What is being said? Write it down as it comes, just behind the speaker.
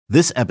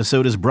This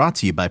episode is brought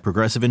to you by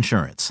Progressive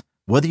Insurance.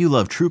 Whether you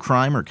love true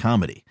crime or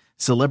comedy,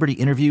 celebrity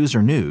interviews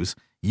or news,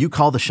 you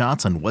call the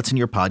shots on what's in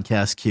your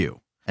podcast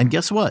queue. And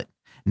guess what?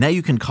 Now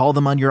you can call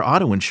them on your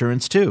auto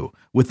insurance too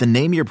with the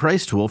Name Your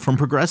Price tool from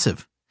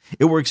Progressive.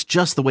 It works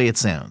just the way it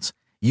sounds.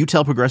 You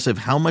tell Progressive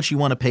how much you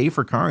want to pay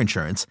for car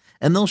insurance,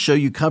 and they'll show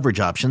you coverage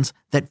options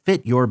that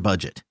fit your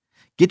budget.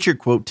 Get your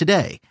quote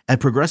today at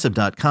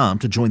Progressive.com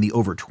to join the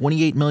over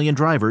 28 million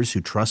drivers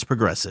who trust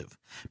Progressive.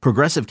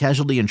 Progressive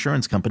Casualty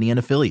Insurance Company and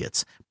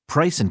Affiliates.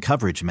 Price and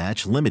coverage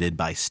match limited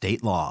by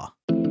state law.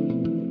 All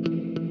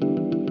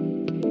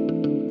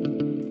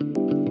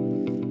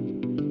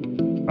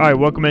right,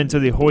 welcome into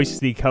the Hoist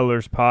the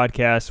Colors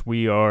podcast.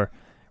 We are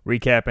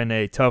recapping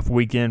a tough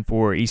weekend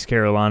for East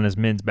Carolina's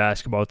men's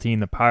basketball team.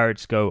 The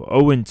Pirates go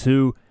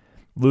 0-2,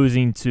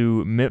 losing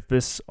to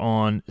Memphis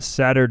on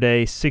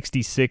Saturday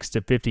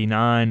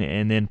 66-59,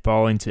 and then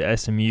falling to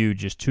SMU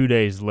just 2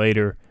 days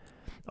later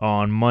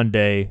on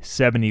Monday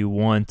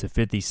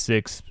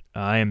 71-56.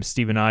 I am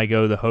Stephen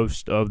Igo, the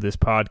host of this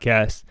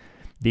podcast,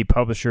 the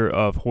publisher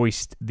of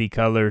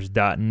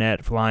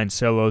HoistTheColors.net, flying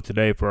solo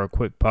today for a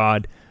quick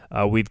pod.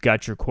 We've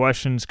got your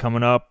questions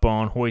coming up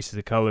on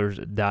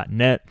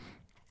HoistTheColors.net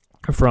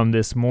from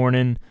this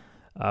morning.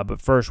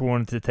 But first, I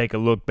wanted to take a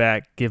look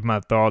back, give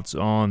my thoughts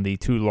on the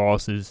two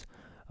losses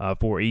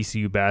for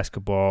ECU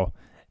basketball.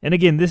 And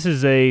again,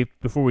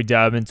 before we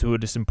dive into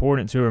it, it's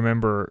important to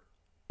remember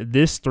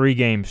this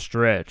three-game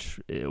stretch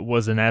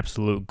was an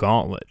absolute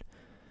gauntlet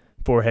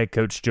for head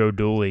coach Joe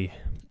Dooley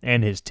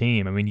and his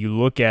team. I mean, you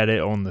look at it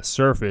on the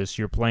surface,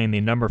 you're playing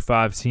the number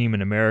 5 team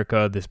in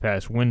America this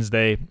past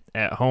Wednesday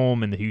at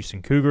home in the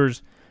Houston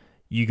Cougars.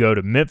 You go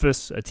to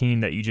Memphis, a team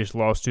that you just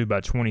lost to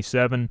by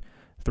 27,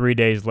 3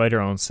 days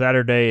later on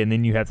Saturday, and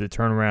then you have to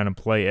turn around and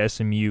play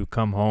SMU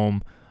come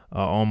home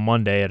on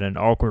Monday at an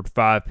awkward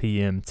 5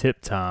 p.m.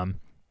 tip time.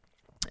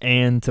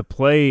 And to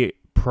play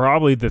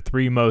probably the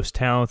three most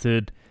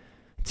talented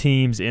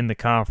teams in the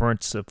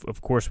conference,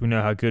 of course we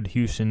know how good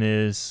Houston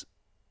is.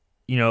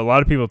 You know, a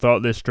lot of people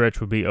thought this stretch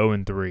would be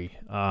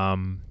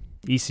 0-3.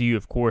 ECU,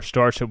 of course,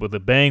 starts it with a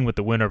bang with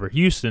the win over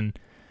Houston,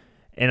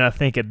 and I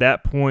think at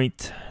that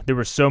point there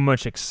was so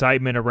much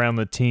excitement around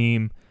the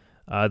team.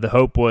 The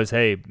hope was,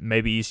 hey,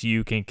 maybe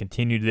ECU can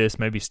continue this,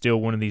 maybe steal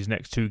one of these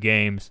next two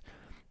games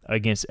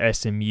against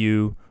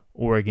SMU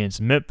or against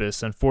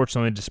Memphis.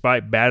 Unfortunately,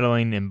 despite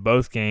battling in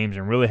both games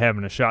and really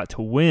having a shot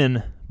to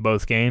win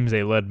both games,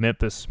 they led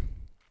Memphis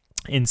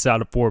inside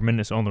of 4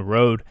 minutes on the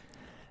road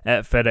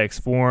at FedEx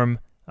Forum.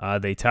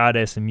 They tied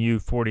SMU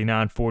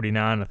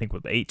 49-49, I think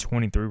with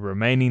 8:23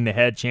 remaining. They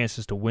had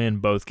chances to win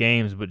both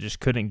games, but just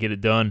couldn't get it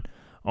done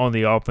on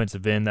the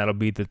offensive end. That'll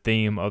be the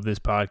theme of this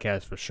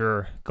podcast for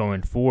sure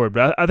going forward.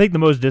 But I think the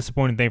most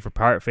disappointing thing for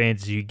Pirate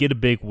fans is you get a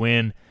big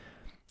win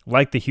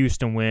like the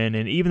Houston win,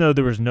 and even though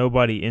there was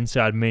nobody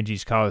inside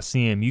Minges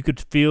Coliseum, you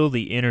could feel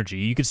the energy.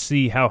 You could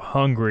see how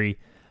hungry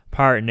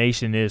Pirate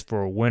Nation is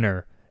for a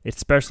winner,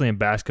 especially in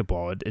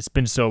basketball. It's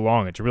been so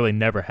long. It's really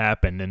never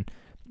happened. And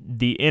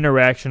the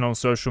interaction on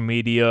social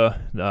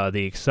media,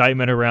 the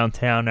excitement around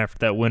town after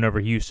that win over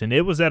Houston,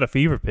 it was at a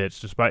fever pitch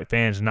despite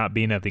fans not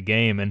being at the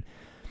game. And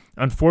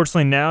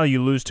unfortunately, now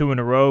you lose 2 in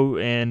a row,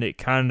 and it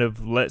kind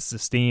of lets the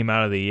steam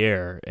out of the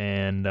air.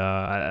 And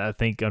I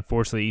think,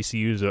 unfortunately,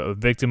 ECU is a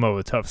victim of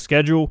a tough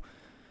schedule.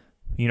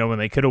 You know, when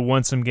they could have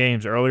won some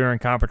games earlier in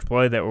conference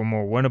play that were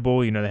more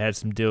winnable, you know, they had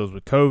some deals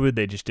with COVID.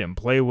 They just didn't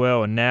play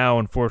well. And now,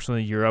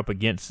 unfortunately, you're up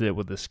against it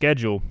with the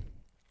schedule,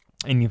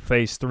 and you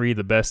face 3 of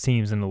the best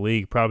teams in the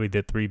league, probably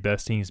the 3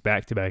 best teams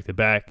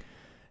back-to-back-to-back.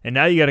 And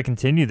now you got to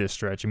continue this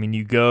stretch. I mean,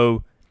 you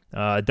go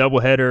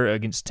doubleheader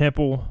against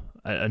Temple,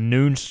 a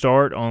noon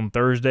start on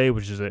Thursday,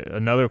 which is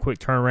another quick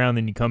turnaround.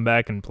 Then you come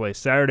back and play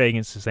Saturday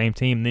against the same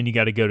team. And then you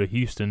got to go to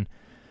Houston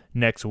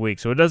next week.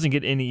 So it doesn't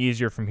get any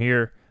easier from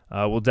here.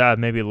 We'll dive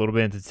maybe a little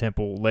bit into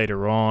Temple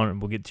later on,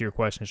 and we'll get to your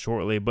questions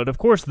shortly. But, of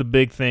course, the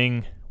big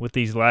thing with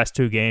these last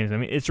 2 games, I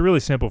mean, it's really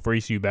simple for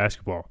ECU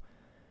basketball.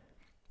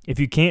 If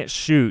you can't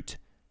shoot,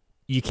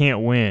 you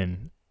can't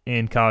win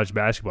in college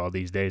basketball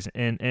these days.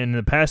 And in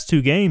the past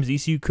 2 games,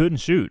 ECU couldn't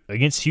shoot.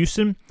 Against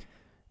Houston,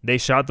 they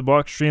shot the ball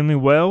extremely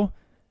well,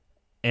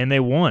 and they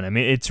won. I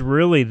mean, it's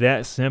really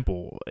that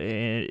simple.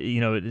 And, you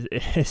know,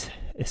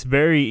 it's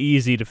very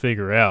easy to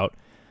figure out.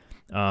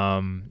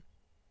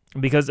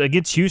 Because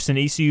against Houston,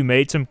 ECU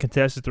made some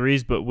contested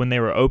threes, but when they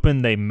were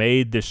open, they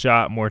made the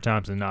shot more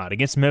times than not.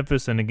 Against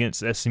Memphis and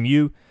against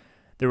SMU,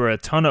 there were a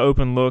ton of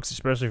open looks,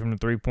 especially from the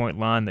three-point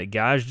line, that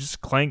guys just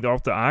clanked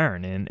off the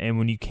iron. And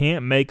when you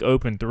can't make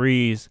open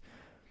threes,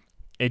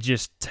 it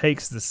just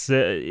takes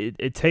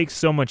it takes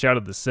so much out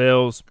of the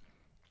sails.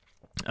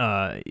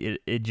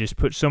 It just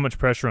puts so much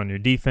pressure on your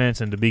defense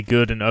and to be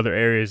good in other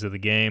areas of the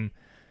game.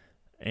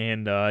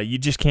 And you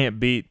just can't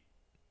beat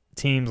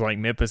teams like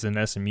Memphis and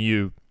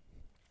SMU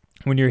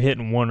when you're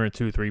hitting 1 or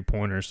 2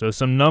 3-pointers. So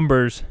some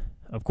numbers,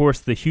 of course,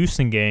 the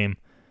Houston game,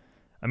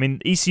 I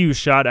mean, ECU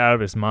shot out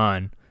of its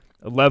mind.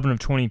 11 of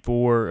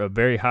 24, a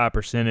very high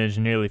percentage,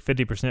 nearly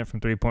 50%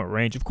 from three-point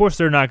range. Of course,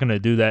 they're not going to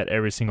do that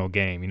every single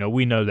game. You know,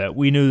 we know that.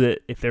 We knew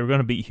that if they were going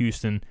to beat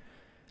Houston,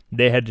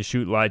 they had to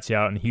shoot lights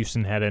out, and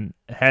Houston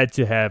had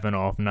to have an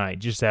off night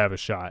just to have a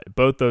shot.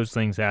 Both those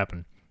things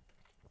happened.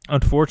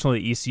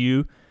 Unfortunately,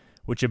 ECU,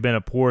 which had been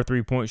a poor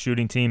three-point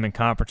shooting team in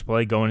conference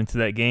play going into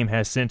that game,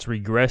 has since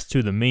regressed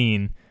to the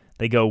mean.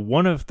 They go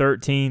 1 of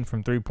 13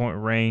 from three-point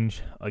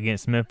range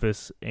against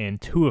Memphis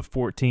and 2 of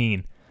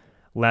 14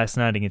 last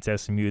night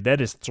against SMU. That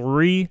is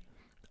 3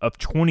 of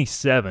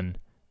 27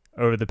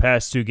 over the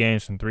past 2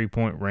 games from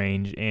three-point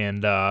range,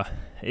 and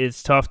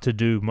it's tough to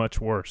do much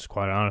worse,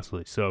 quite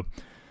honestly. So,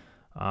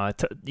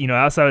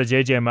 outside of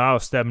J.J.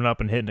 Miles stepping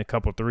up and hitting a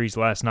couple threes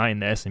last night in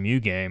the SMU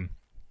game,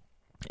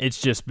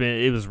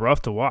 it was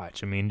rough to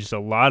watch. I mean, just a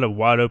lot of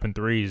wide-open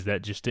threes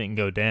that just didn't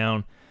go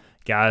down.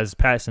 Guys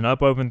passing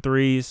up open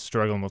threes,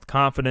 struggling with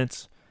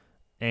confidence,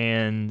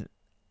 and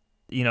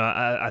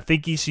I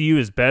think ECU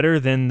is better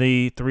than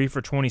the 3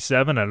 for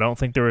 27. I don't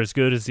think they're as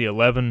good as the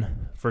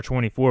 11 for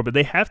 24, but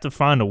they have to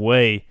find a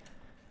way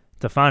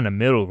to find a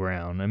middle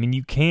ground. I mean,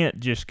 you can't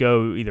just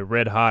go either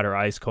red hot or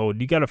ice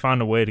cold. You got to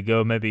find a way to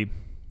go maybe,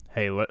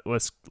 hey,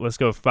 let's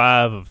go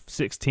 5 of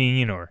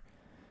 16 or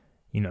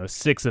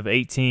 6 of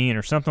 18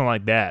 or something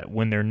like that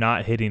when they're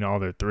not hitting all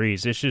their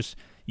threes. It's just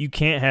you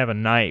can't have a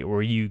night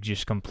where you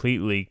just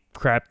completely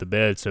crap the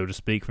bed, so to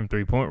speak, from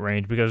three-point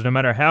range, because no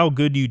matter how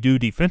good you do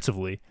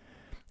defensively,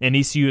 and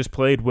ECU has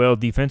played well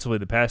defensively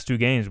the past 2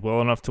 games,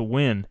 well enough to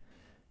win,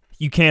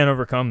 you can't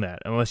overcome that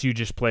unless you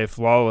just play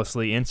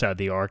flawlessly inside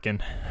the arc,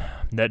 and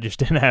that just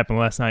didn't happen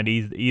last night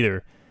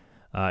either.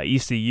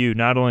 ECU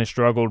not only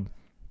struggled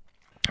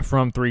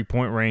from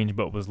three-point range,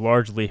 but was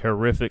largely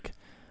horrific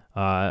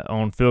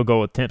on field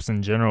goal attempts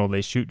in general.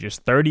 They shoot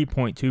just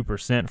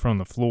 30.2% from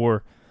the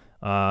floor.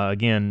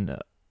 Again,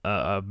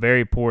 a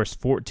very porous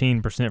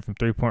 14% from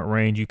three-point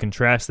range. You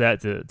contrast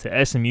that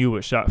to SMU,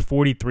 which shot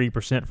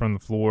 43% from the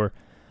floor.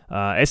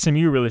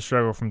 SMU really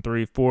struggled from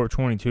 3, 4 of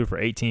 22 for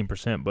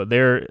 18%, but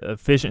their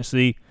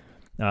efficiency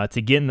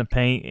to get in the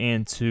paint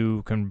and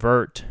to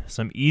convert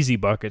some easy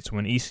buckets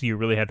when ECU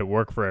really had to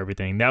work for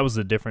everything, that was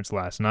the difference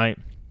last night.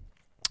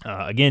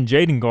 Again,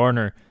 Jayden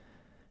Gardner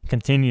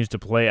continues to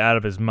play out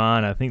of his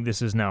mind. I think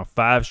this is now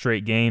 5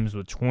 straight games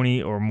with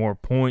 20 or more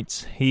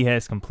points. He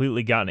has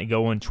completely gotten it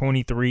going,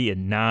 23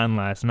 and 9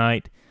 last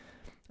night.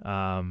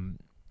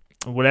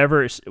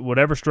 Whatever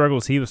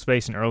struggles he was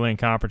facing early in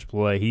conference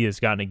play, he has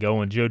gotten it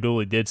going. Joe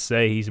Dooley did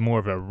say he's more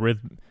of a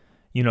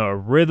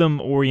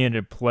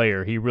rhythm-oriented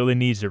player. He really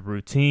needs a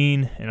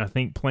routine, and I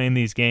think playing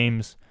these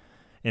games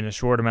in a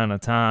short amount of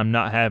time,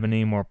 not having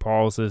any more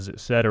pauses,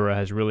 etc.,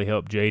 has really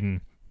helped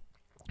Jayden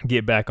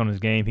get back on his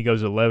game. He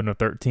goes 11 of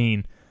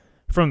 13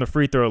 from the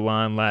free throw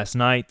line last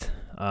night.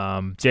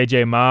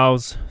 J.J.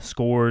 Miles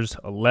scores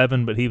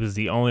 11, but he was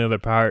the only other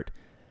Pirate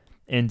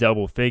in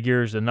double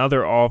figures.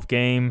 Another off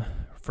game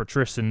for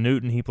Tristan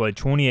Newton. He played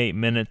 28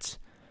 minutes,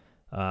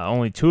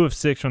 only 2 of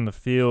 6 from the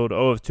field,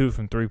 0 of 2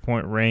 from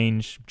three-point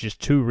range,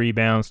 just 2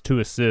 rebounds, 2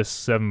 assists,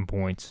 7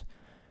 points.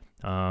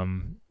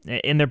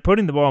 And they're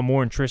putting the ball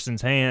more in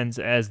Tristan's hands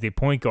as the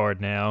point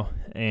guard now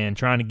and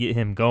trying to get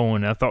him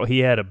going. I thought he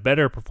had a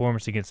better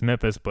performance against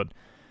Memphis, but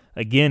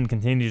again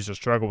continues to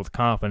struggle with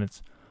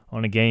confidence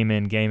on a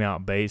game-in,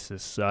 game-out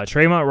basis.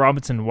 Tremont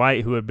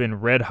Robinson-White, who had been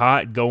red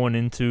hot going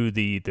into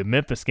the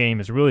Memphis game,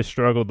 has really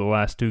struggled the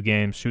last 2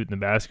 games shooting the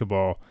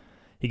basketball.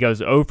 He goes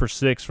 0 for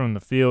 6 from the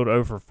field,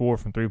 0 for 4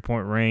 from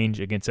three-point range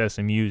against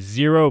SMU.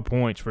 0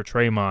 points for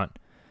Tremont,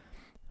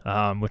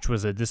 which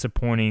was a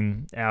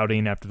disappointing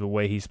outing after the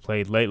way he's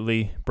played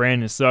lately.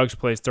 Brandon Suggs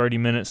plays 30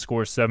 minutes,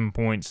 scores 7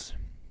 points,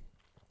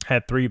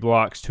 had 3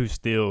 blocks, 2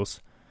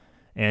 steals,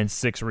 and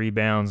 6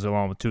 rebounds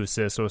along with 2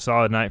 assists. So a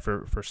solid night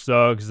for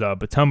Suggs.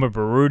 Batumba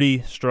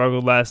Baruti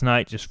struggled last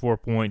night, just 4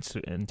 points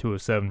and 2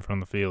 of 7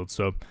 from the field.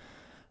 So,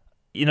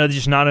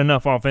 just not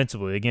enough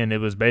offensively. Again, it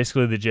was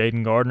basically the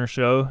Jayden Gardner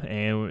show,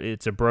 and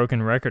it's a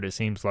broken record, it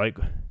seems like.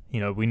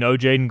 We know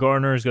Jayden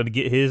Gardner is going to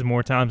get his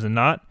more times than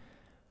not.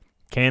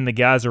 Can the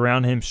guys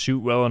around him shoot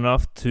well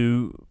enough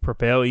to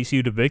propel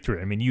ECU to victory?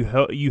 I mean, you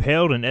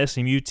held an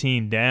SMU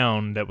team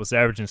down that was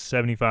averaging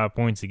 75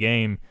 points a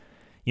game.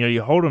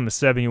 You hold them to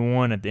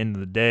 71 at the end of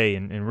the day,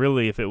 and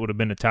really, if it would have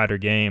been a tighter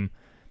game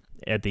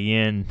at the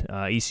end,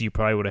 ECU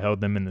probably would have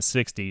held them in the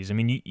 60s. I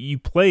mean, you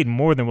played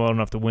more than well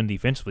enough to win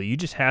defensively. You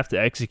just have to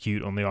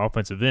execute on the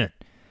offensive end,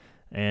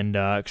 and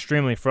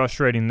extremely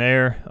frustrating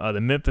there.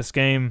 The Memphis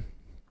game,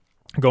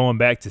 going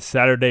back to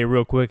Saturday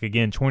real quick,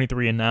 again,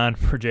 23 and 9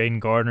 for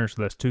Jayden Gardner,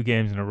 so that's 2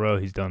 games in a row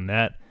he's done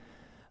that.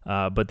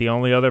 But the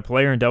only other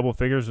player in double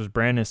figures was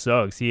Brandon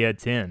Suggs. He had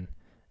 10,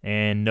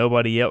 and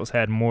nobody else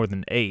had more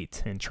than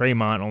 8, and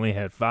Tremont only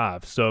had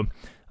 5. So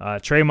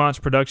Tremont's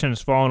production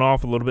has fallen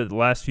off a little bit the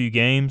last few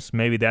games.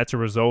 Maybe that's a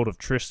result of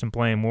Tristan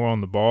playing more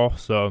on the ball.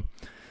 So,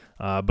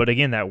 but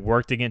again, that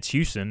worked against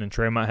Houston, and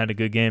Tremont had a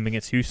good game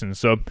against Houston.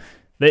 So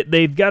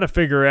they've got to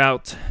figure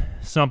out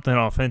something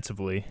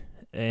offensively.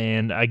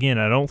 And, again,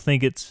 I don't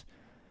think it's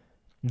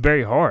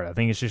very hard. I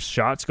think it's just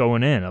shots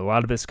going in. A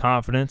lot of it's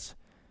confidence.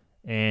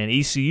 And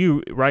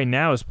ECU right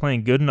now is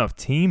playing good enough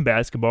team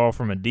basketball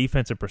from a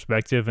defensive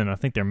perspective, and I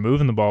think they're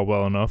moving the ball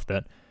well enough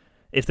that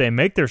if they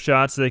make their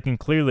shots, they can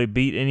clearly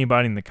beat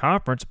anybody in the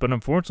conference, but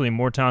unfortunately,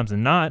 more times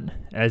than not,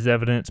 as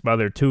evidenced by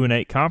their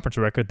 2-8 conference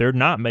record, they're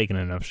not making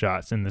enough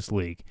shots in this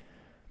league.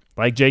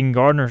 Like Jayden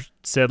Gardner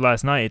said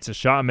last night, it's a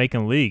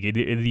shot-making league.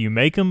 Either you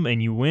make them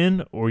and you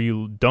win, or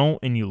you don't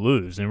and you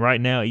lose. And right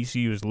now,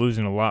 ECU is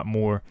losing a lot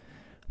more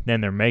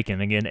than they're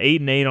making. Again,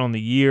 8-8 on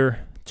the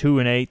year,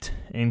 2-8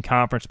 in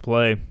conference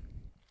play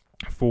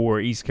for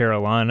East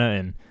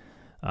Carolina,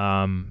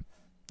 and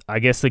I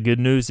guess the good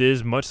news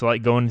is, much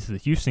like going into the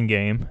Houston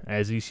game,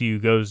 as ECU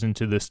goes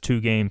into this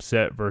 2-game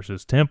set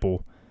versus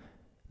Temple,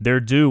 they're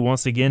due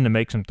once again to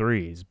make some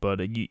threes.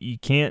 But you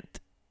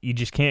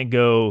just can't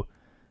go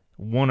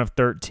 1 of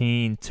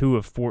 13, 2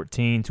 of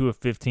 14, 2 of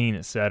 15,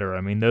 etc.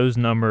 I mean, those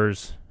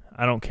numbers,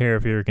 I don't care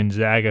if you're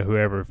Gonzaga,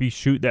 whoever, if you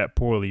shoot that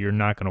poorly, you're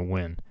not going to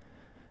win.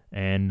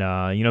 And,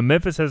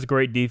 Memphis has a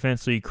great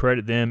defense, so you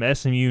credit them.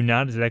 SMU,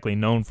 not exactly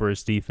known for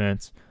its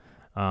defense.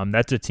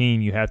 That's a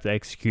team you have to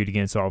execute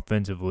against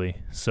offensively.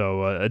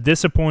 So a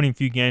disappointing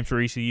few games for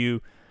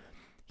ECU.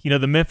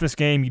 The Memphis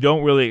game, you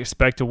don't really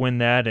expect to win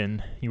that,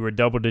 and you were a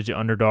double-digit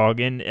underdog.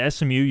 In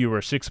SMU, you were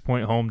a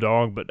 6-point home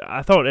dog, but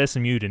I thought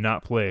SMU did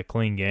not play a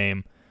clean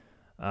game.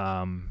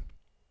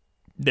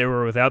 They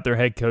were without their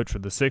head coach for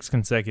the 6th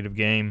consecutive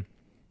game.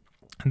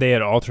 They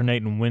had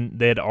alternated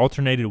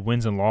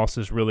wins and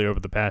losses really over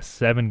the past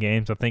 7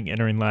 games, I think,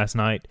 entering last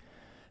night.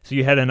 So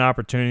you had an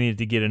opportunity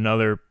to get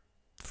another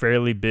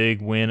fairly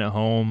big win at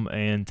home,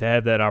 and to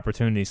have that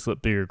opportunity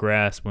slip through your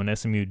grasp when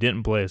SMU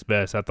didn't play its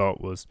best, I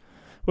thought was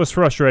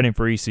frustrating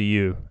for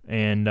ECU.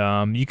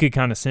 And you could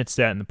kind of sense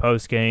that in the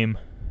post game.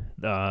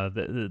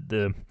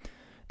 The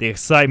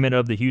excitement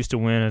of the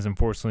Houston win has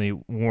unfortunately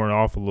worn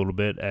off a little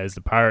bit, as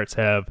the Pirates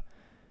have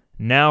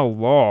now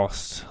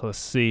lost, let's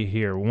see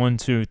here, 1,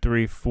 2,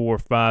 3, 4,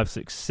 5,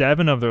 6,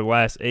 7 of their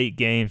last 8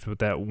 games, with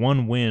that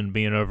one win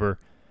being over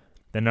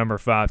the number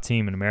 5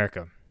 team in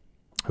America.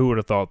 Who would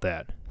have thought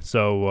that?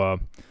 So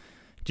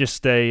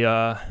just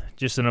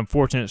an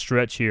unfortunate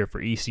stretch here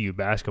for ECU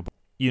basketball.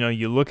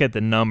 You look at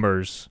the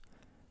numbers,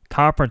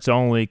 conference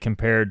only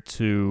compared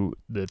to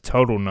the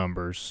total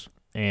numbers,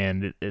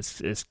 and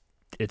it's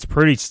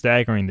pretty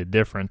staggering, the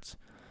difference.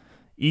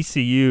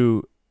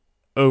 ECU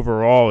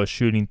overall is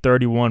shooting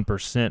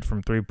 31%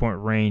 from three-point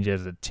range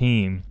as a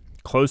team,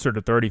 closer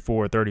to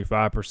 34 or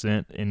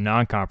 35% in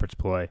non-conference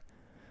play.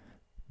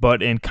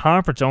 But in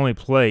conference-only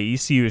play,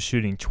 ECU is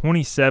shooting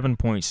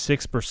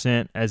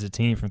 27.6% as a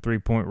team from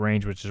three-point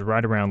range, which is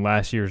right around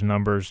last year's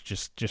numbers,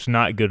 just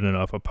not good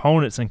enough.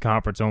 Opponents in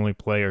conference-only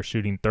play are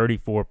shooting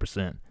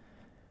 34%.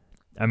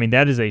 I mean,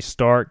 that is a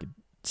stark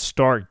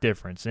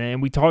difference.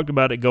 And we talked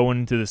about it going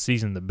into the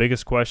season. The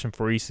biggest question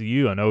for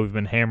ECU, I know we've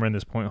been hammering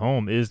this point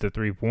home, is the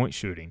three-point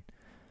shooting.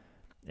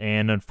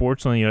 And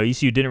unfortunately,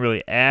 ECU didn't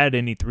really add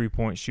any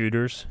three-point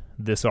shooters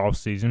this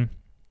offseason.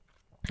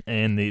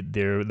 And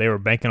they were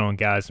banking on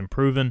guys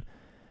improving.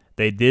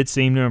 They did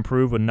seem to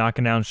improve with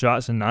knocking down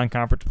shots in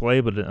non-conference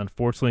play, but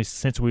unfortunately,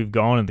 since we've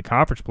gone into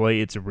conference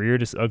play, it's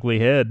reared its ugly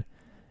head,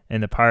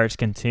 and the Pirates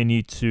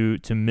continue to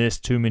miss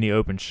too many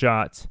open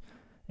shots.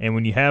 And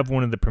when you have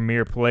one of the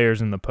premier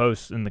players in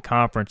the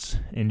conference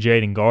in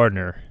Jayden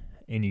Gardner,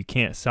 and you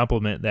can't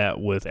supplement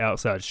that with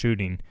outside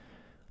shooting,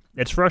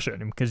 it's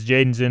frustrating because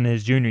Jayden's in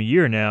his junior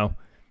year now.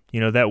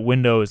 That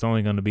window is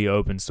only going to be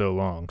open so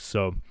long.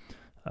 So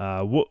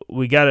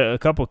we got a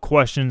couple of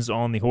questions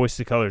on the Hoist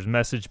the Colors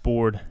message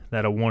board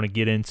that I want to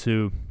get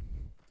into,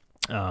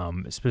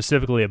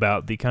 specifically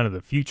about the kind of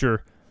the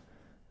future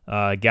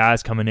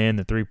guys coming in,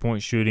 the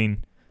three-point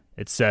shooting,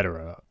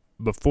 etc.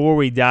 Before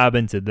we dive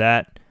into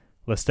that,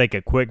 let's take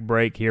a quick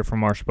break here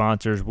from our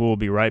sponsors. We'll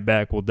be right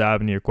back. We'll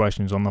dive into your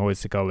questions on the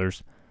Hoist the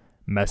Colors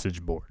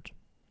message board.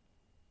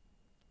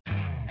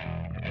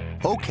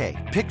 Okay,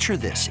 picture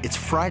this. It's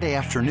Friday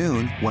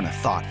afternoon when a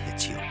thought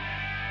hits you.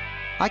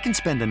 I can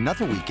spend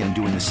another weekend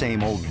doing the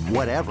same old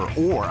whatever,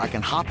 or I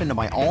can hop into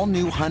my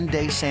all-new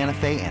Hyundai Santa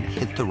Fe and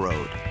hit the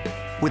road.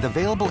 With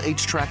available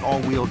H-Track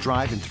all-wheel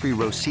drive and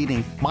 3-row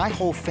seating, my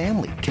whole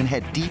family can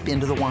head deep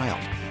into the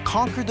wild.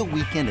 Conquer the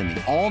weekend in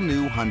the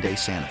all-new Hyundai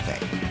Santa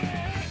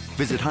Fe.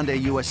 Visit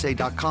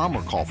HyundaiUSA.com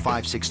or call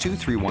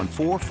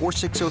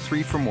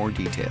 562-314-4603 for more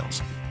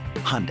details.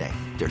 Hyundai,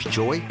 there's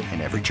joy in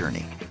every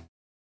journey.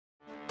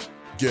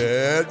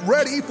 Get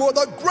ready for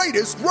the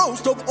greatest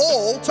roast of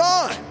all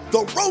time,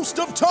 the Roast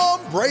of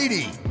Tom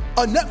Brady,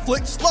 a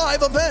Netflix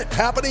live event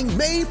happening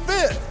May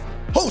 5th.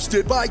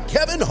 Hosted by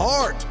Kevin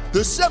Hart, the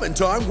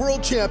 7-time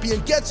world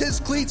champion gets his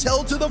cleats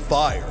held to the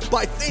fire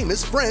by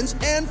famous friends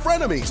and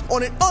frenemies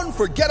on an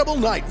unforgettable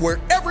night where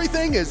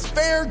everything is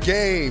fair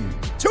game.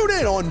 Tune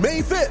in on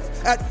May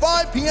 5th at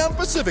 5 p.m.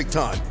 Pacific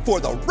time for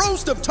the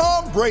Roast of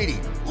Tom Brady,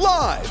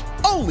 live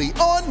only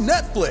on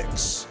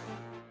Netflix.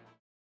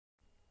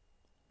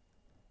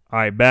 All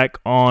right, back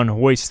on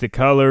Hoist the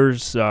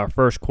Colors.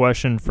 First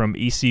question from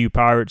ECU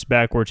Pirates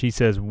backwards. He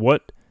says,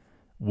 what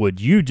would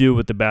you do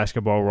with the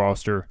basketball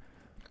roster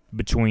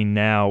between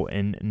now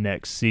and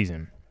next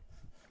season?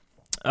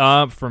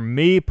 For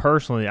me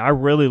personally, I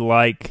really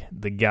like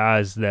the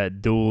guys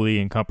that Dooley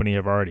and company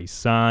have already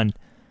signed.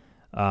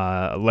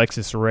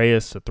 Alexis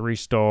Reyes, a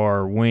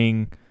 3-star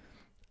wing.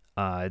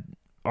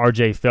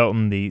 R.J.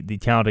 Felton, the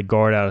talented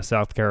guard out of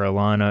South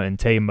Carolina, and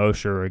Tay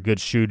Mosher, a good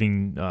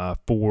shooting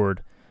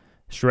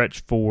stretch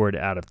forward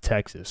out of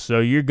Texas.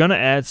 So you're going to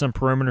add some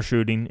perimeter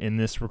shooting in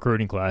this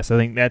recruiting class. I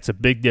think that's a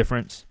big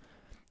difference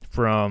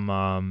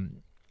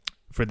from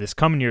for this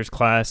coming year's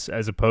class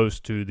as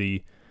opposed to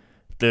the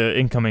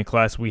incoming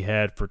class we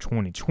had for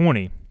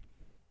 2020.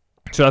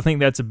 So I think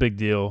that's a big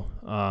deal.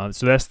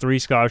 So that's 3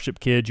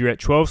 scholarship kids. You're at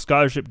 12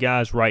 scholarship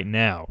guys right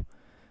now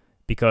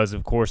because,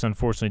 of course,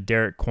 unfortunately,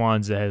 Derek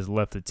Kwanzaa has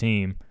left the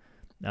team.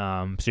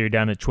 So you're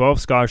down to 12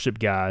 scholarship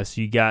guys.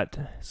 You got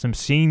some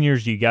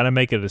seniors you got to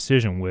make a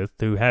decision with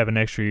who have an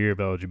extra year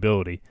of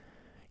eligibility.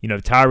 You know,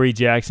 Tyree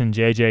Jackson,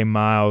 J.J.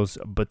 Miles,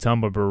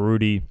 Batumba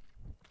Baruti,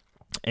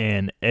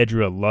 and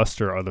Edra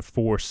Luster are the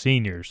 4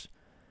 seniors.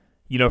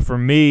 You know, for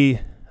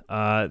me,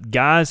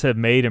 guys have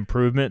made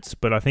improvements,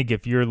 but I think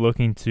if you're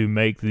looking to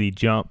make the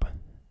jump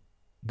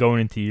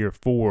going into year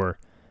 4,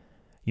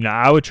 you know,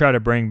 I would try to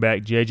bring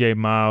back J.J.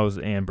 Miles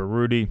and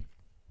Baruti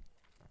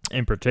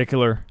in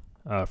particular.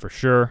 For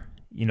sure.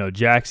 You know,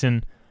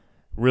 Jackson,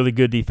 really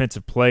good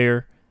defensive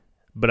player,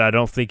 but I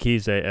don't think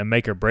he's a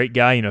make-or-break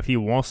guy. You know, if he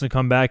wants to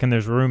come back and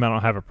there's room, I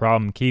don't have a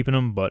problem keeping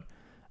him, but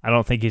I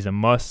don't think he's a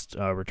must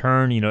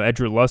return. You know,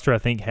 Edra Luster, I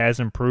think, has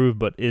improved,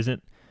 but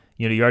isn't.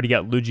 You know, you already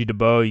got Luigi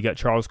DeBow, you got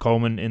Charles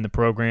Coleman in the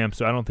program,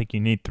 so I don't think you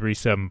need 3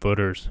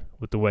 7-footers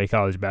with the way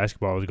college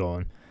basketball is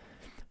going.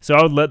 So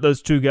I would let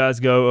those 2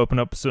 guys go, open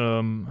up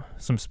some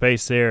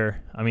space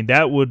there. I mean,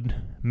 that would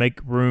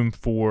make room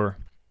for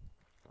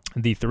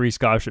the 3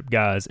 scholarship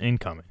guys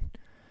incoming.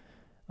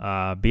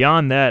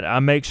 Beyond that, I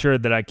make sure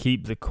that I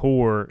keep the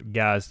core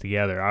guys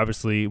together.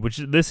 Obviously,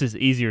 this is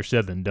easier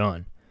said than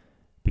done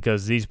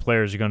because these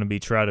players are going to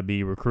try to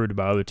be recruited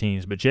by other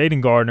teams. But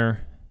Jaden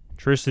Gardner,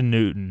 Tristan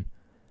Newton,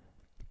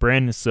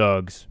 Brandon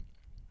Suggs,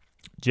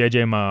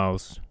 J.J.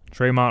 Miles,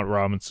 Tremont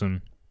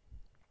Robinson,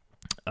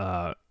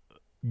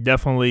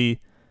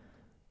 definitely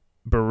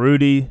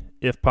Baruti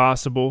if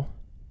possible.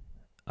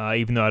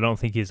 Even though I don't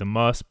think he's a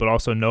must, but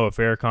also Noah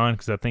Farrakhan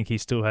because I think he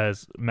still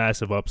has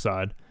massive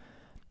upside.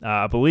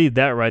 I believe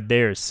that right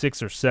there is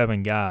 6 or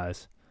 7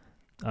 guys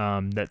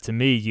that, to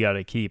me, you got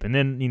to keep. And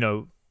then, you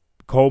know,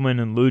 Coleman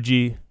and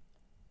Luigi,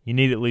 you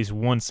need at least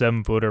 1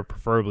 7-footer,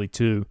 preferably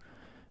 2,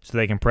 so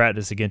they can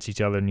practice against each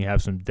other and you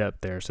have some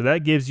depth there. So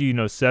that gives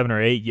you, 7 or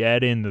 8. You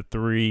add in the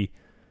 3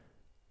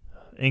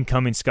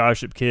 incoming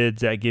scholarship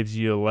kids, that gives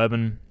you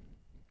 11.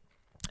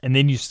 And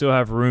then you still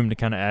have room to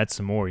kind of add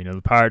some more. You know,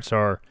 the Pirates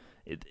are,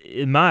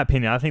 in my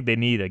opinion, I think they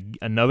need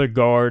another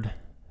guard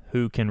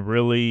who can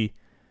really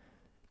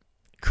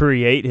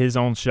create his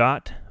own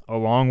shot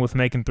along with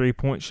making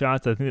 3-point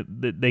shots. I think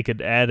that they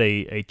could add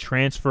a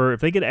transfer.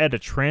 If they could add a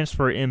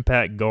transfer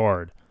impact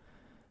guard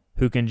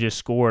who can just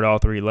score at all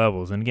 3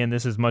 levels. And, again,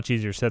 this is much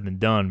easier said than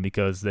done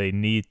because they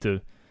need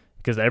to –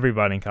 because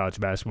everybody in college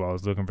basketball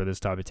is looking for this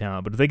type of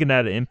talent. But if they can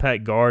add an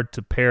impact guard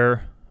to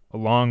pair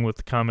along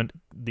with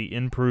the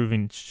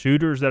improving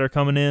shooters that are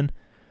coming in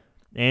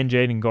and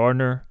Jaden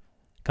Gardner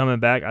coming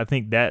back, I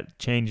think that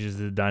changes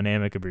the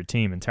dynamic of your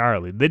team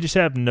entirely. They just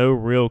have no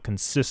real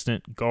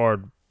consistent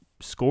guard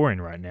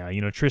scoring right now.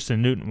 You know,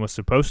 Tristan Newton was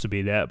supposed to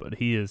be that, but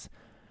he has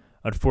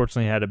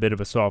unfortunately had a bit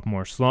of a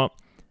sophomore slump.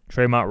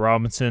 Tremont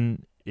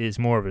Robinson is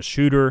more of a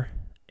shooter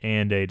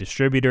and a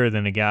distributor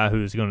than a guy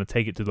who's going to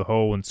take it to the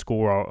hole and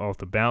score off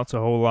the bounce a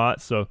whole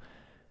lot. So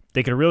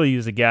they could really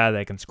use a guy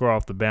that can score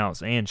off the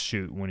bounce and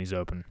shoot when he's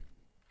open.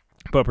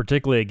 But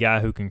particularly a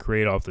guy who can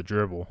create off the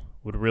dribble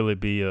would really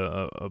be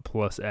a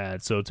plus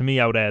add. So to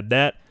me, I would add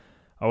that.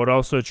 I would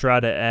also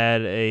try to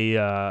add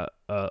a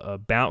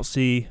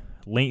bouncy,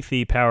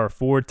 lengthy power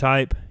forward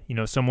type. You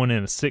know, someone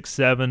in a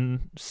 6'7",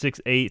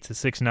 6'8" to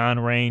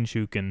 6'9" range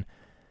who can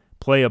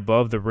play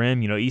above the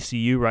rim. You know,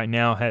 ECU right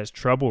now has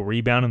trouble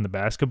rebounding the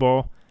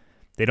basketball.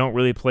 They don't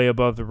really play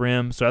above the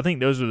rim. So I think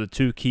those are the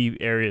 2 key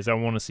areas I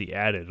want to see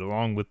added,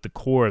 along with the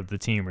core of the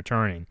team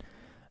returning.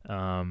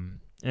 And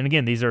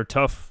again, these are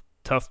tough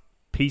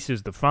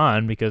pieces to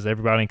find because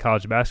everybody in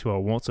college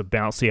basketball wants a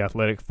bouncy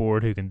athletic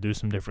forward who can do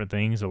some different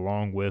things,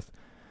 along with,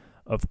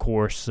 of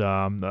course,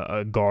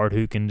 a guard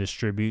who can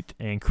distribute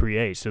and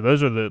create. So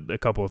those are the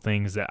couple of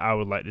things that I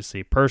would like to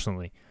see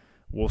personally.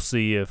 We'll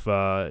see if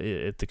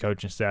the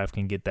coaching staff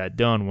can get that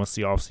done once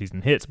the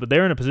offseason hits. But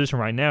they're in a position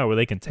right now where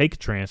they can take a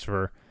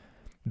transfer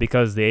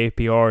because the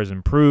APR is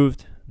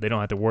improved. They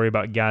don't have to worry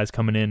about guys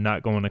coming in,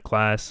 not going to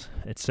class,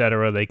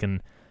 etc. They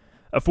can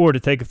afford to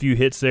take a few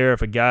hits there.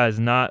 If a guy is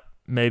not,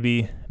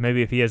 maybe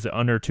if he has an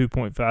under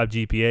 2.5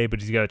 GPA, but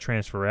he's got to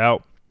transfer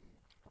out,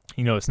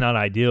 you know, it's not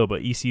ideal.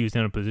 But ECU is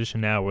in a position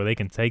now where they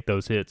can take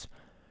those hits,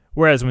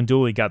 whereas when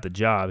Dooley got the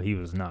job, he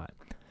was not.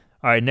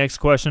 All right, next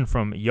question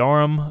from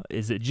Yarum.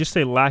 Is it just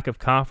a lack of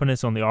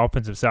confidence on the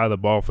offensive side of the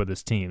ball for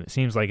this team? It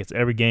seems like it's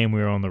every game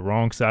we are on the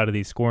wrong side of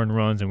these scoring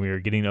runs and we are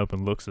getting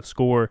open looks to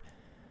score,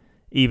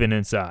 even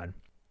inside.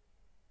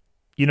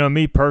 You know,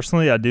 me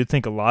personally, I do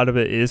think a lot of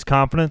it is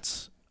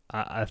confidence.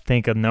 I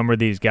think a number of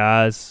these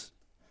guys,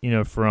 you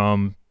know,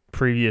 from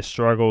previous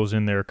struggles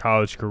in their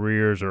college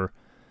careers or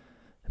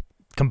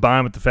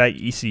combined with the fact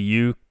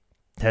ECU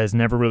has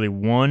never really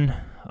won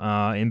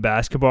in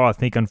basketball, I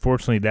think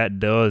unfortunately that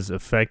does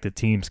affect the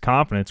team's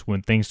confidence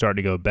when things start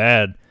to go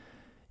bad.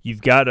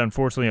 You've got,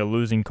 unfortunately, a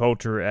losing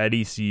culture at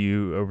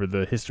ECU over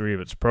the history of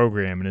its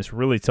program, and it's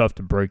really tough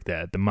to break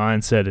that. The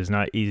mindset is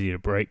not easy to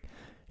break.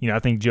 I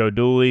think Joe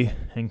Dooley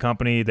and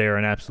company, they are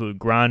an absolute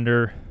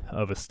grinder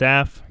of a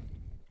staff.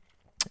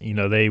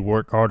 They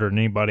work harder than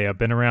anybody I've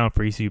been around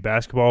for ECU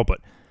basketball,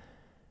 but,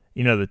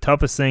 the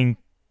toughest thing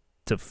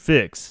to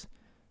fix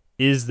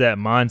is that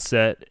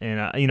mindset. And,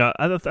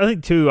 I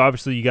think, too,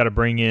 obviously you got to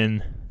bring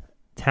in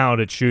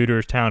talented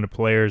shooters, talented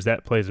players.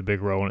 That plays a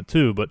big role in it,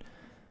 too. But,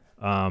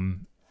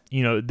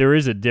 there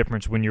is a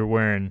difference when you're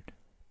wearing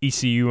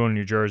ECU on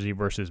your jersey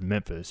versus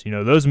Memphis.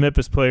 Those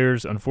Memphis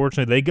players,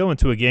 unfortunately, they go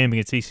into a game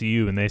against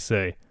ECU and they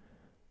say,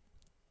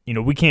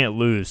 we can't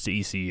lose to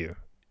ECU.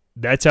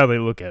 That's how they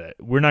look at it.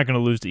 We're not going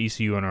to lose to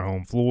ECU on our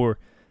home floor.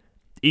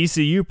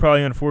 ECU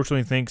probably,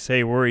 unfortunately, thinks,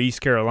 hey, we're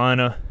East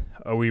Carolina.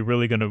 Are we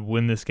really going to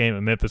win this game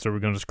at Memphis, or are we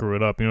going to screw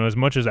it up? As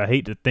much as I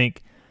hate to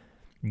think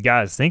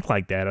guys think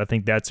like that, I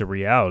think that's a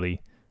reality.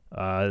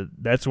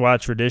 That's why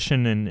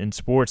tradition in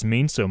sports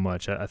means so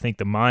much. I think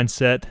the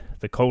mindset,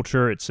 the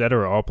culture,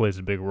 etc., all plays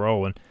a big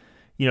role. And,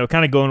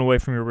 kind of going away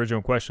from your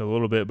original question a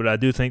little bit, but I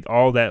do think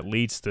all that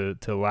leads to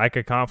lack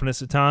of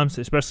confidence at times,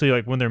 especially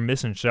like when they're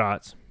missing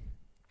shots.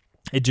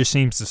 It just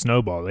seems to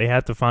snowball. They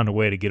have to find a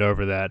way to get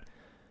over that.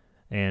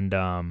 And,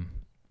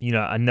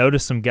 I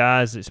noticed some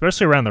guys,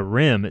 especially around the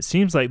rim, it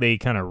seems like they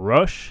kind of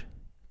rush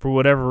for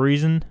whatever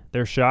reason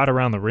their shot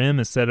around the rim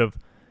instead of,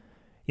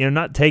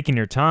 not taking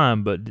your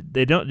time, but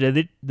they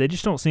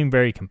just don't seem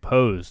very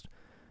composed.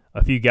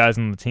 A few guys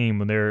on the team,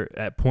 when they're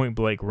at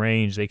point-blank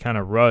range, they kind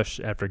of rush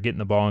after getting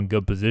the ball in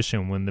good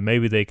position when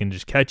maybe they can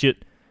just catch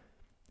it,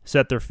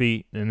 set their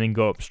feet, and then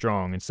go up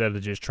strong instead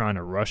of just trying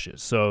to rush it.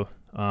 So,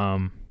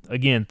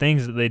 again,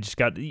 things that they just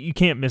got – you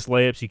can't miss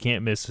layups. You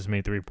can't miss as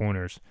many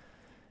three-pointers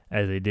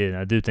as they did. And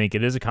I do think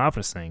it is a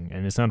confidence thing,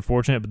 and it's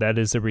unfortunate, but that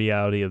is the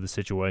reality of the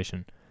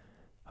situation.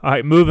 All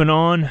right, moving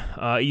on.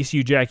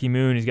 ECU Jackie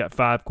Moon, he's got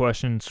 5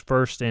 questions.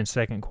 First and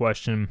second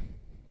question,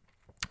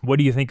 what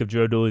do you think of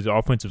Joe Dooley's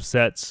offensive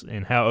sets,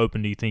 and how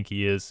open do you think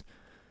he is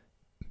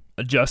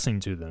adjusting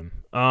to them?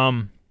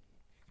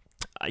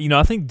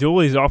 I think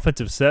Dooley's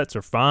offensive sets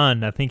are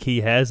fine. I think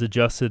he has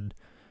adjusted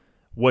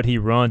what he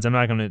runs. I'm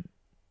not going to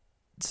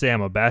say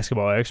I'm a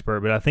basketball expert,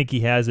 but I think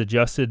he has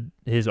adjusted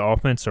his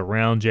offense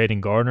around Jayden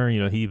Gardner.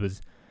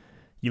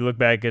 You look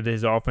back at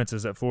his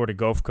offenses at Florida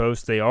Gulf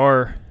Coast,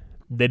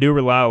 they do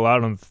rely a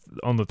lot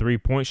on the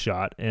three-point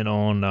shot and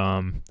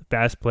on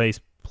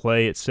fast-paced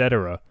play,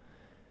 etc.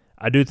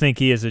 I do think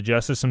he has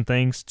adjusted some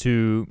things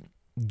to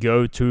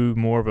go to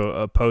more of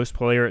a post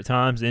player at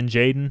times in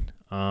Jayden.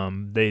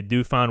 They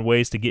do find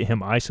ways to get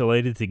him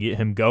isolated, to get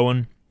him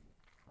going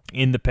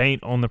in the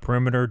paint, on the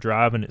perimeter,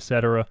 driving,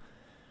 etc.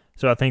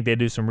 So I think they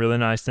do some really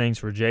nice things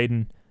for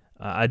Jayden.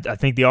 I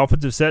think the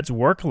offensive sets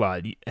work a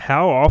lot.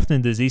 How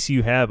often does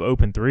ECU have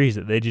open threes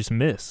that they just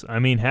miss? I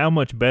mean, how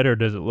much better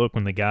does it look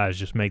when the guys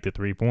just make the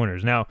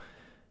three-pointers? Now,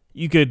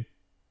 you could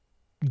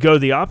go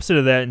the opposite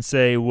of that and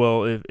say,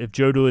 well, if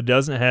Joe Dooley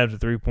doesn't have the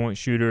three-point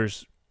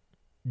shooters,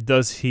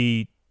 does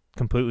he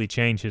completely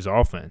change his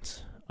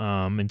offense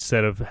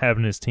instead of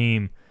having his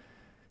team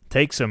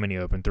take so many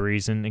open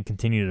threes and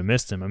continue to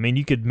miss them? I mean,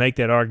 you could make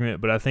that argument,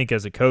 but I think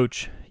as a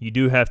coach, you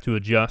do have to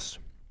adjust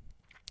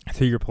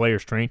to your player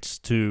strengths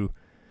to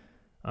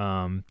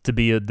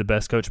be the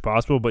best coach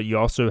possible, but you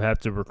also have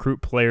to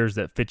recruit players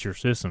that fit your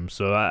system.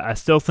 So I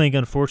still think,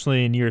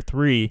 unfortunately, in year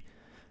 3,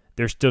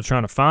 they're still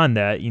trying to find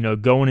that.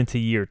 Going into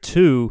year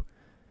 2,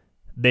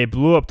 they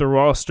blew up the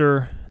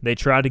roster. They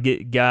tried to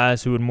get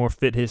guys who would more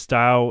fit his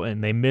style,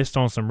 and they missed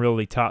on some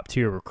really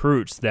top-tier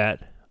recruits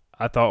that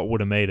I thought would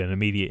have made an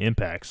immediate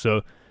impact.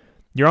 So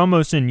you're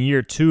almost in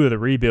year 2 of the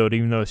rebuild,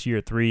 even though it's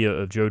year 3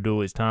 of Joe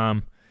Dooley's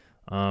time.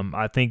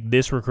 I think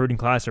this recruiting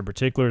class in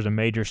particular is a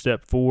major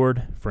step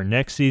forward for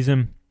next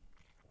season.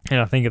 And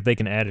I think if they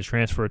can add a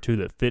transfer or two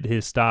that fit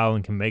his style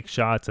and can make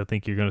shots, I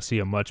think you're going to see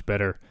a much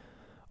better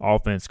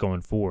offense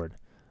going forward.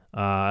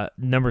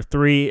 Number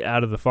 3,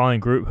 out of the following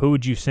group, who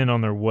would you send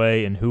on their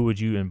way and who would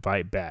you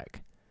invite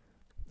back?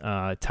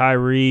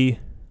 Tyree,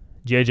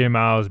 J.J.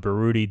 Miles,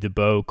 Baruti,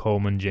 DeBow,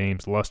 Coleman,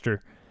 James,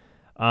 Luster.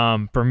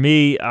 For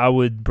me, I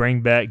would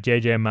bring back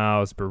J.J.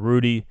 Miles,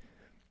 Baruti,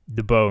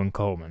 DeBow, and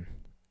Coleman.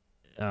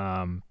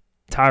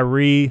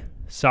 Tyree,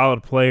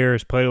 solid player,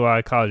 has played a lot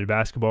of college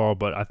basketball,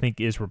 but I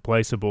think is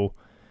replaceable.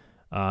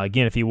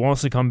 Again, if he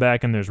wants to come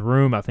back and there's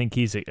room, I think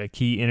he's a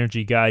key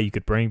energy guy you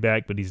could bring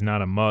back, but he's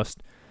not a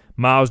must.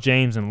 Miles,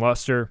 James, and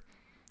Luster,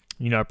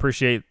 I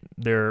appreciate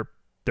their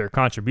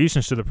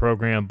contributions to the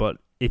program, but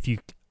if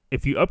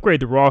you upgrade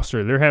the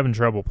roster, they're having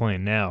trouble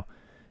playing now.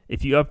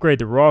 If you upgrade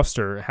the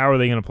roster, how are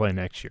they going to play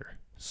next year?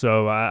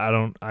 So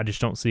I just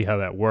don't see how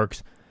that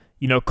works.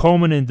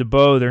 Coleman and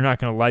DeBow, they're not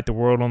going to light the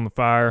world on the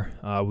fire.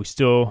 We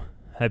still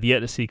have yet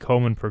to see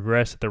Coleman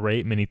progress at the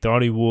rate many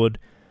thought he would.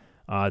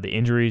 The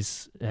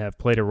injuries have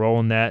played a role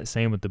in that,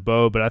 same with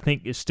DeBow. But I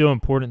think it's still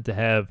important to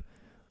have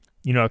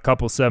a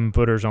couple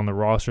 7-footers on the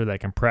roster that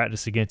can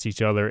practice against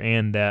each other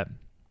and that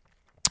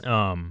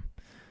can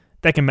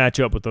match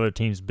up with other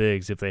teams'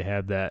 bigs if they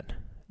have that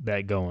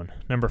going.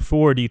 Number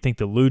 4, do you think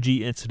the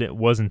Luigi incident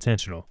was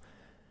intentional?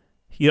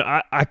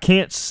 I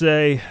can't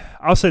say.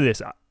 I'll say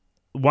this.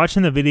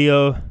 Watching the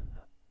video,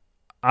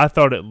 I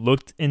thought it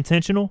looked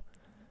intentional.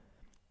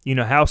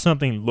 How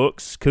something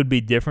looks could be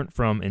different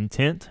from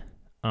intent.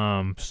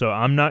 So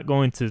I'm not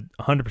going to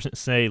 100%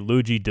 say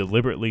Luigi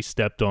deliberately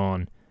stepped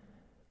on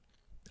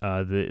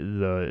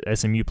the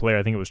SMU player.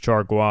 I think it was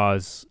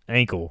Chargois'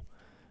 ankle,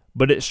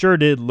 but it sure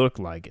did look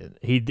like it.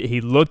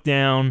 He looked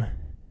down,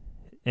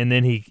 and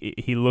then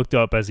he looked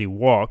up as he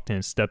walked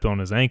and stepped on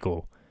his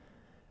ankle.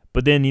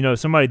 But then,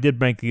 somebody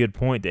did make a good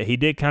point that he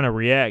did kind of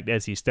react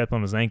as he stepped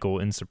on his ankle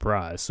in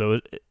surprise.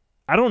 So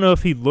I don't know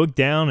if he looked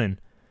down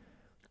and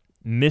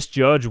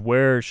misjudged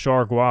where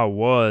Chargois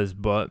was,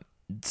 but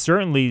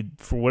certainly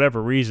for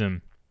whatever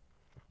reason,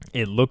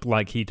 it looked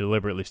like he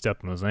deliberately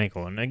stepped on his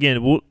ankle. And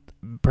again,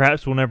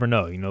 perhaps we'll never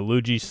know.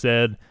 Luigi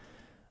said,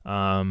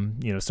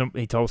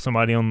 he told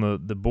somebody on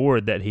the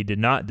board that he did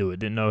not do it,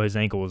 didn't know his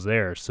ankle was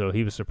there, so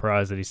he was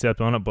surprised that he stepped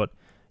on it. But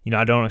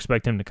I don't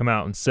expect him to come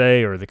out and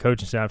say, or the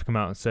coaching staff to come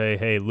out and say,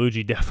 hey,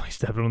 Luigi definitely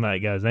stepped on that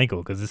guy's ankle,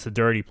 because it's a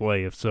dirty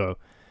play if so.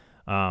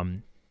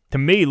 To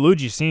me,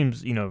 Luigi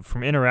seems,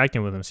 from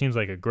interacting with him, seems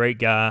like a great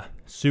guy,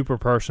 super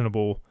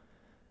personable.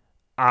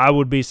 I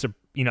was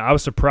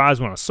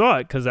surprised when I saw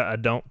it, because I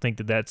don't think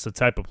that that's the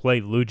type of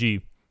play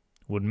Luigi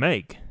would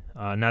make.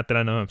 Not that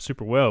I know him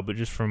super well, but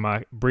just from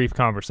my brief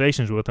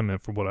conversations with him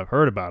and from what I've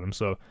heard about him.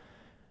 So,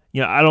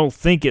 I don't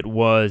think it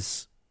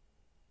was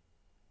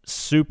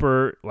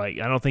super, I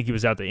don't think he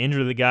was out to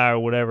injure the guy or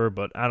whatever,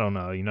 but I don't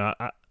know.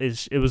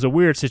 It was a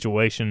weird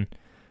situation.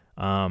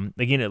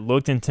 Again, it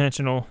looked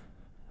intentional,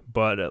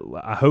 but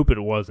I hope it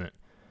wasn't,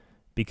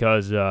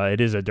 because it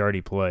is a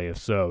dirty play if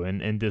so,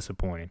 and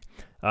disappointing.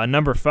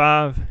 Number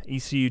 5,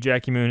 ECU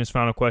Jackie Moon, his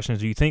final question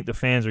is, do you think the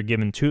fans are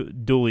giving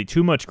Dooley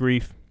too much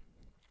grief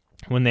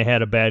when they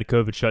had a bad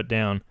COVID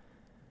shutdown,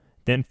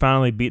 then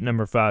finally beat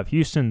number 5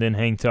 Houston, then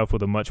hang tough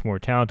with a much more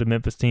talented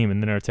Memphis team,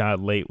 and then are tied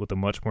late with a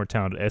much more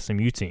talented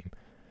SMU team?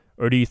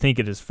 Or do you think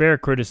it is fair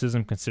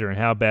criticism considering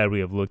how bad we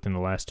have looked in the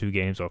last 2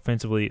 games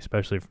offensively,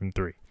 especially from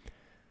 3?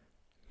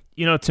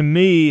 To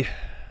me,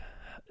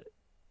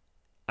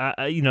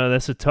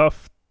 that's a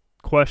tough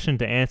question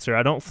to answer.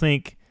 I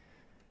think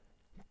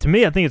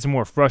it's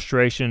more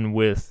frustration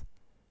with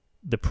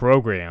the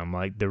program,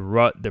 like the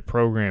rut the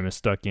program is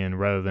stuck in,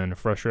 rather than the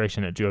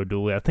frustration at Joe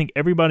Dooley. I think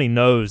everybody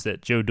knows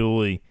that Joe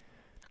Dooley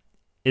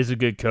is a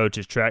good coach.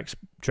 His track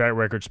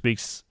record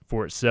speaks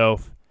for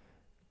itself.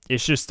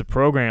 It's just the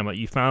program.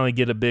 You finally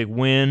get a big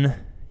win,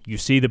 you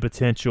see the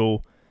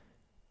potential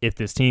if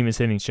this team is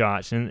hitting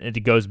shots, and it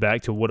goes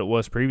back to what it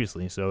was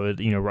previously. So,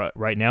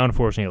 right now,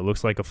 unfortunately, it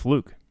looks like a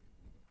fluke.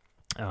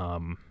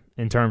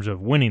 In terms of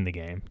winning the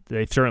game,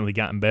 they've certainly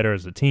gotten better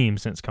as a team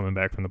since coming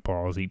back from the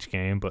pause each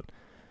game, but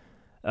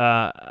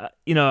I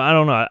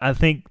don't know. I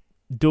think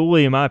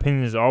Dooley, in my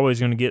opinion, is always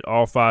going to get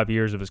all 5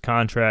 years of his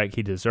contract.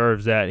 He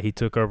deserves that. He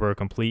took over a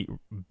complete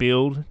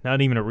build,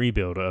 not even a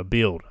rebuild, a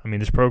build. I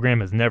mean, this program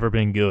has never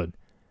been good,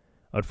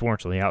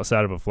 unfortunately,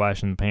 outside of a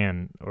flash in the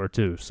pan or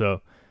two.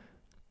 So,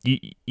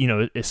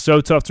 it's so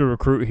tough to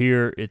recruit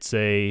here. It's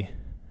a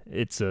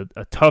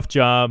tough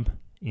job.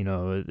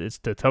 It's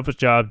the toughest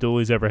job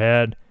Dooley's ever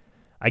had.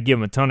 I give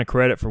him a ton of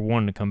credit for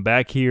wanting to come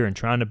back here and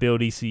trying to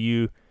build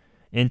ECU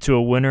into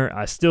a winner.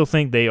 I still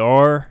think they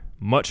are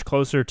much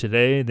closer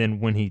today than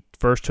when he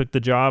first took the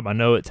job. I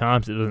know at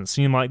times it doesn't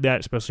seem like that,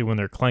 especially when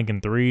they're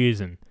clanking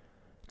threes and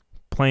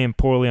playing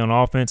poorly on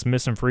offense,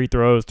 missing free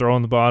throws,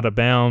 throwing the ball out of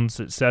bounds,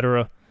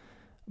 etc.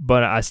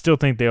 But I still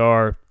think they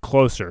are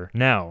closer.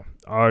 Now,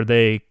 are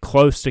they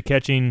close to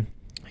catching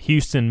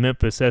Houston,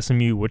 Memphis,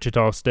 SMU,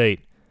 Wichita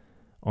State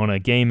on a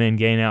game-in,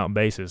 game-out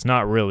basis?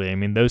 Not really. I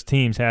mean, those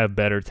teams have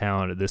better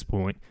talent at this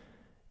point.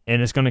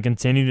 And it's going to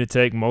continue to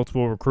take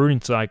multiple recruiting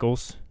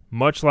cycles,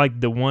 much like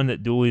the one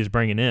that Dooley is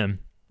bringing in.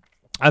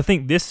 I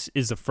think this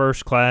is the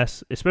first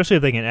class, especially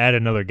if they can add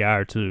another guy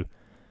or two,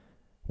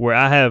 where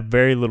I have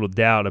very little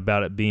doubt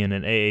about it being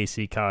an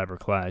AAC caliber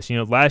class.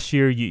 Last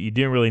year you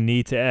didn't really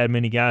need to add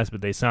many guys,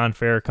 but they signed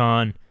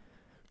Farrakhan.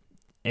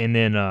 And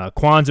then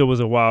Kwanzaa was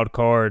a wild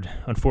card.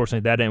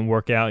 Unfortunately, that didn't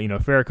work out.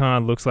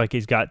 Farrakhan looks like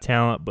he's got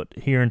talent, but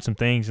hearing some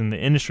things in the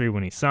industry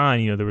when he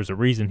signed, there was a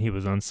reason he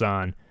was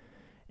unsigned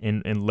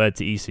and led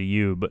to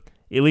ECU. But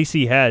at least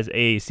he has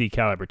AAC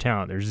caliber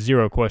talent. There's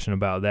zero question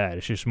about that.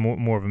 It's just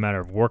more of a matter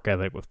of work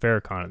ethic with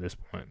Farrakhan at this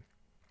point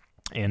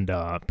and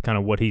kind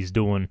of what he's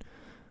doing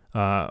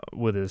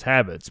with his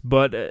habits.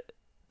 But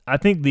I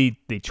think the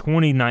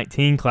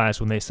 2019 class,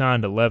 when they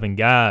signed 11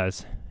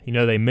 guys,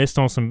 they missed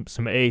on some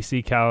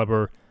AAC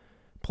caliber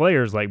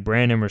players like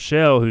Brandon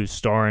Rochelle, who's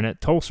starring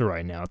at Tulsa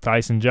right now,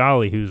 Tyson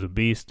Jolly, who's a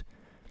beast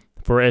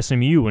for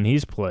SMU when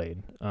he's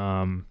played.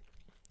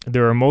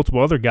 There are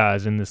multiple other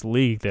guys in this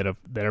league that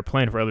are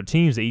playing for other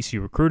teams that ECU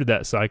recruited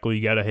that cycle.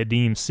 You got a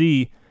Hadim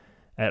C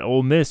at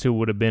Ole Miss, who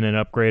would have been an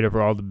upgrade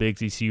over all the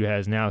bigs ECU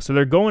has now. So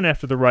they're going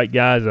after the right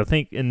guys. I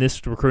think in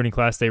this recruiting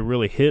class they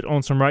really hit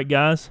on some right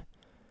guys.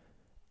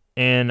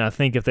 And I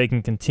think if they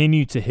can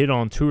continue to hit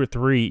on 2 or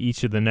 3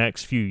 each of the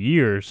next few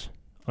years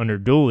under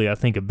Dooley, I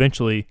think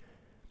eventually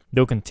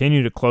they'll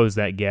continue to close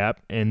that gap,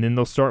 and then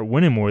they'll start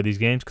winning more of these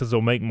games because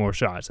they'll make more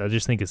shots. I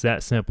just think it's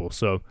that simple.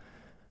 So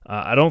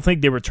I don't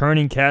think the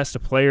returning cast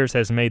of players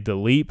has made the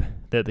leap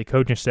that the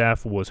coaching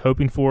staff was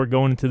hoping for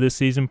going into this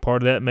season.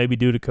 Part of that may be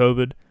due to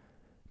COVID.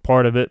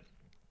 Part of it,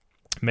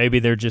 maybe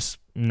they're just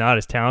not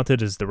as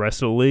talented as the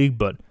rest of the league,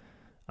 but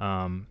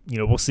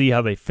we'll see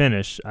how they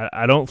finish.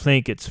 I don't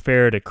think it's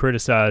fair to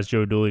criticize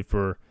Joe Dooley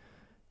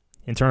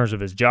in terms of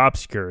his job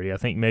security. I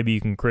think maybe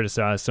you can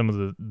criticize some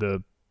of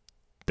the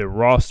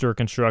roster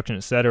construction,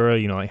 et cetera,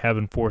 like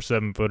having 4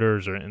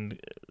 7-footers and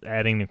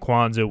adding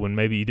Kwanzaa when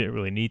maybe you didn't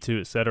really need to,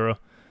 et cetera.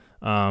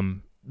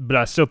 But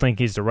I still think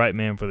he's the right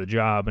man for the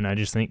job, and I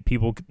just think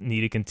people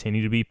need to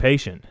continue to be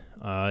patient.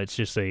 It's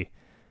just a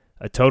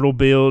total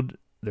build.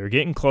 They're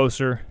getting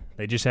closer.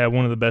 They just had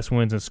one of the best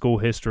wins in school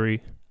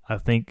history. I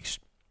think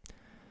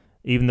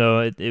even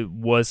though it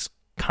was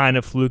kind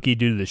of fluky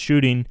due to the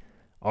shooting,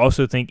 I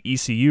also think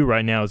ECU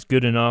right now is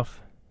good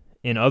enough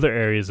in other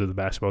areas of the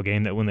basketball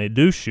game that when they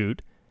do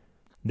shoot,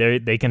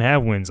 they can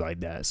have wins like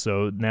that.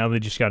 So now they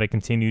just got to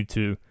continue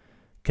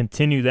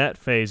that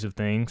phase of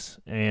things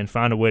and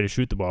find a way to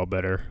shoot the ball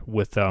better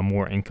with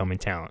more incoming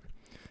talent.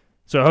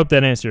 So I hope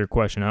that answered your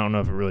question. I don't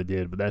know if it really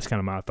did, but that's kind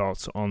of my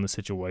thoughts on the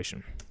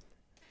situation.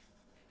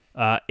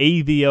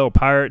 AVL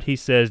Pirate, he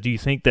says, do you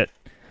think that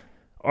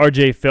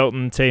R.J.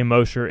 Felton, Tay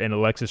Mosher, and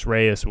Alexis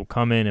Reyes will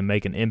come in and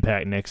make an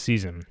impact next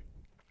season?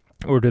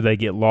 Or do they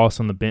get lost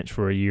on the bench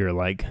for a year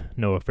like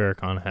Noah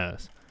Farrakhan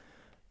has?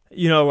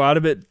 A lot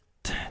of it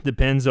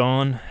depends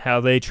on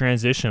how they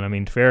transition. I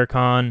mean,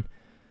 Farrakhan,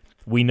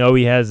 we know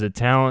he has the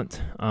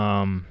talent.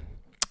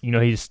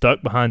 He's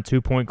stuck behind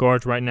 2 point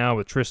guards right now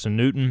with Tristan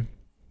Newton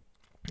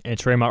and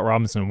Tremont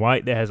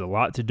Robinson-White. That has a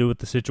lot to do with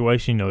the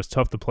situation. It's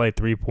tough to play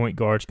 3-point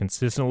guards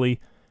consistently.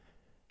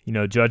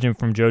 Judging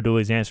from Joe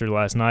Dooley's answer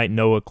last night,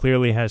 Noah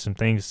clearly has some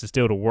things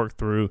still to work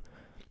through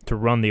to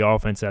run the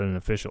offense at an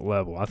efficient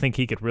level. I think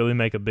he could really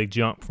make a big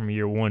jump from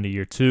year 1 to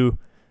year 2.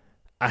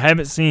 I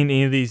haven't seen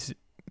any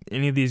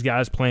of these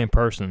guys play in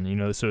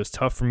person, so it's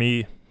tough for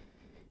me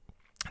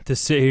to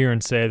sit here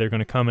and say they're going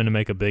to come in and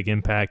make a big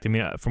impact. I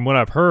mean, from what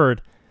I've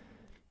heard,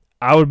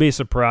 I would be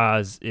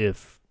surprised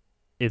if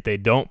they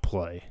don't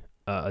play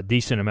a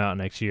decent amount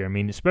next year. I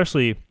mean,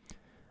 especially,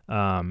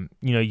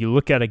 you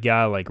look at a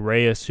guy like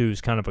Reyes,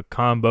 who's kind of a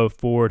combo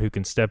forward who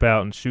can step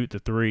out and shoot the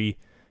 3,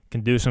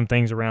 can do some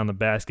things around the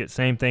basket.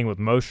 Same thing with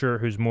Mosher,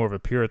 who's more of a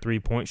pure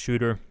 3-point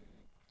shooter,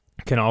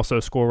 can also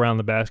score around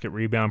the basket,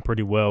 rebound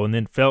pretty well. And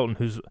then Felton,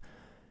 who's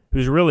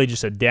really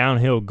just a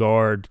downhill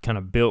guard, kind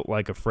of built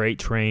like a freight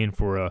train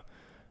for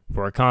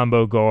a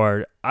combo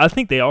guard. I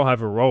think they all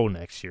have a role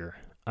next year.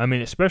 I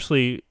mean,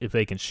 especially if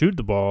they can shoot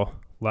the ball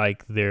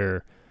like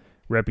their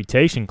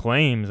reputation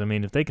claims. I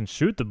mean, if they can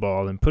shoot the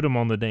ball, then put them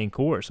on the dang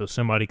court so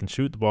somebody can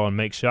shoot the ball and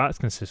make shots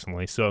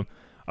consistently. So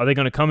are they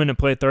going to come in and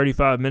play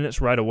 35 minutes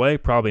right away?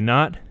 Probably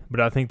not, but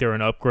I think they're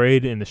an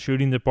upgrade in the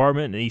shooting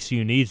department, and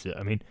ECU needs it.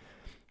 I mean,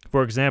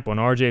 for example, an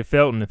R.J.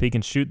 Felton, if he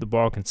can shoot the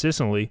ball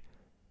consistently,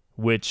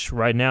 which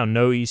right now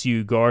no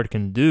ECU guard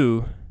can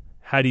do,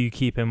 how do you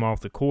keep him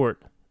off the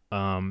court?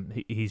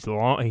 He's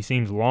long. He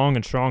seems long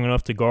and strong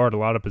enough to guard a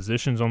lot of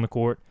positions on the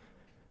court.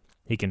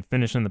 He can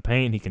finish in the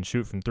paint. He can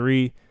shoot from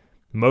 3.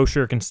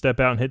 Mosher can step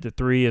out and hit the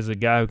 3 as a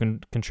guy who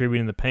can contribute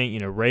in the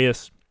paint.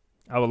 Reyes,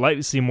 I would like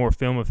to see more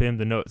film of him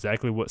to know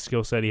exactly what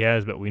skill set he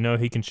has, but we know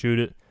he can shoot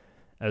it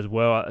as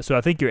well. So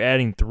I think you're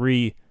adding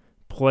 3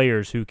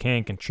 players who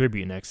can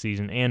contribute next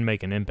season and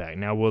make an impact.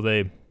 Now, will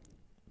they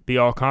be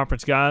all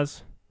conference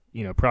guys?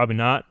 Probably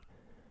not,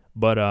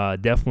 but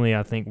definitely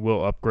I think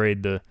will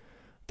upgrade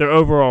their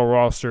overall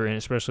roster and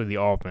especially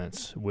the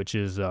offense, which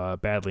is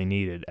badly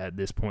needed at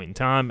this point in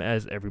time,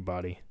 as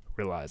everybody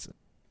realizes.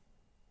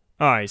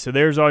 All right, so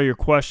there's all your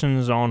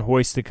questions on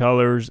Hoist the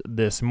Colors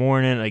this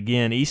morning.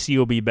 Again, ECU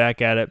will be back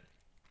at it.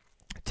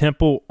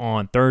 Temple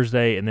on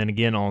Thursday, and then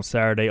again on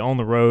Saturday. On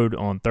the road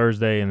on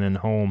Thursday, and then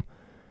home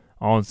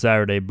on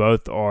Saturday.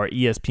 Both are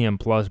ESPN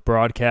Plus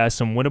broadcasts.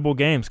 Some winnable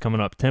games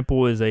coming up.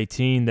 Temple is a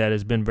team that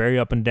has been very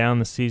up and down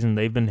this season.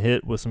 They've been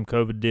hit with some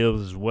COVID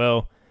deals as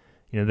well.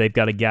 They've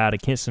got a guy out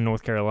of Kinston,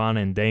 North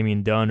Carolina, and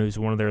Damian Dunn, who's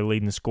one of their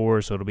leading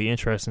scorers, so it'll be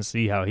interesting to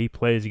see how he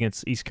plays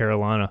against East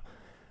Carolina.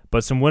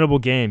 But some winnable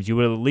games. You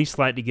would at least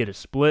like to get a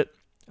split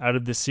out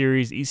of this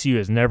series. ECU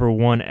has never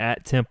won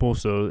at Temple,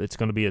 so it's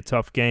going to be a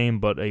tough game,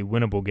 but a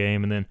winnable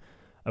game. And then,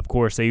 of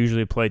course, they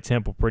usually play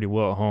Temple pretty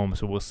well at home,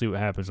 so we'll see what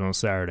happens on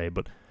Saturday.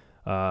 But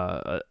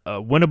a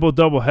winnable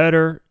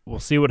doubleheader. We'll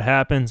see what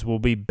happens. We'll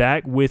be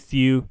back with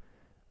you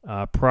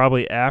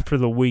probably after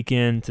the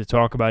weekend to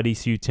talk about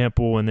ECU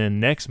Temple, and then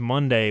next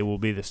Monday will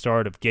be the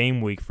start of game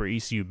week for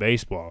ECU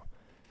baseball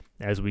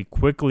as we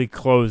quickly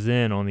close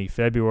in on the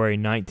February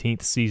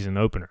 19th season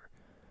opener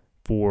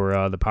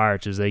for the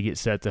Pirates as they get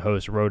set to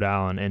host Rhode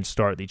Island and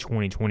start the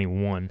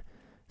 2021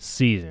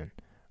 season.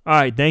 All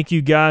right, thank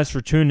you guys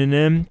for tuning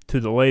in to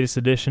the latest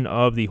edition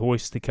of the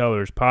Hoist the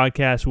Colors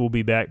podcast. We'll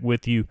be back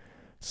with you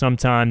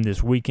sometime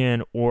this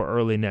weekend or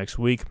early next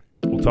week.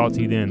 We'll talk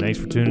to you then. Thanks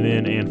for tuning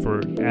in and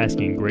for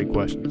asking great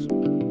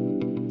questions.